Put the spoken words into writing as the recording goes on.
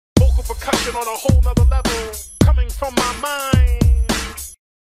Vocal percussion on a whole nother level, coming from my mind.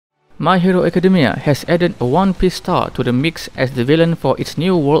 My Hero Academia has added a one-piece star to the mix as the villain for its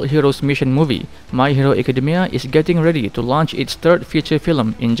new World Heroes Mission movie. My Hero Academia is getting ready to launch its third feature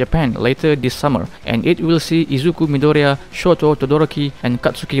film in Japan later this summer, and it will see Izuku Midoriya, Shoto Todoroki, and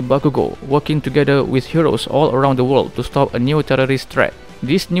Katsuki Bakugo working together with heroes all around the world to stop a new terrorist threat.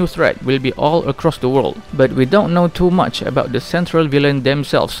 This new threat will be all across the world, but we don't know too much about the central villain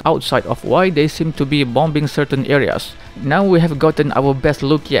themselves outside of why they seem to be bombing certain areas. Now we have gotten our best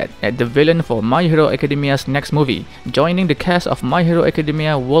look yet at the villain for My Hero Academia's next movie. Joining the cast of My Hero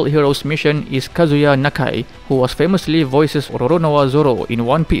Academia World Heroes Mission is Kazuya Nakai, who was famously voices Roronoa Zoro in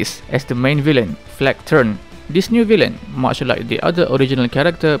One Piece as the main villain, Flag Turn. This new villain, much like the other original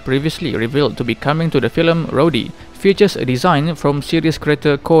character previously revealed to be coming to the film Rhodey, features a design from series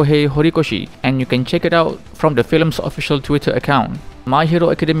creator Kohei Horikoshi, and you can check it out from the film's official Twitter account. My Hero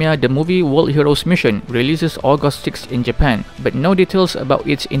Academia The Movie World Heroes Mission releases August 6 in Japan, but no details about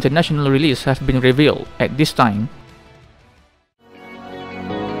its international release have been revealed at this time.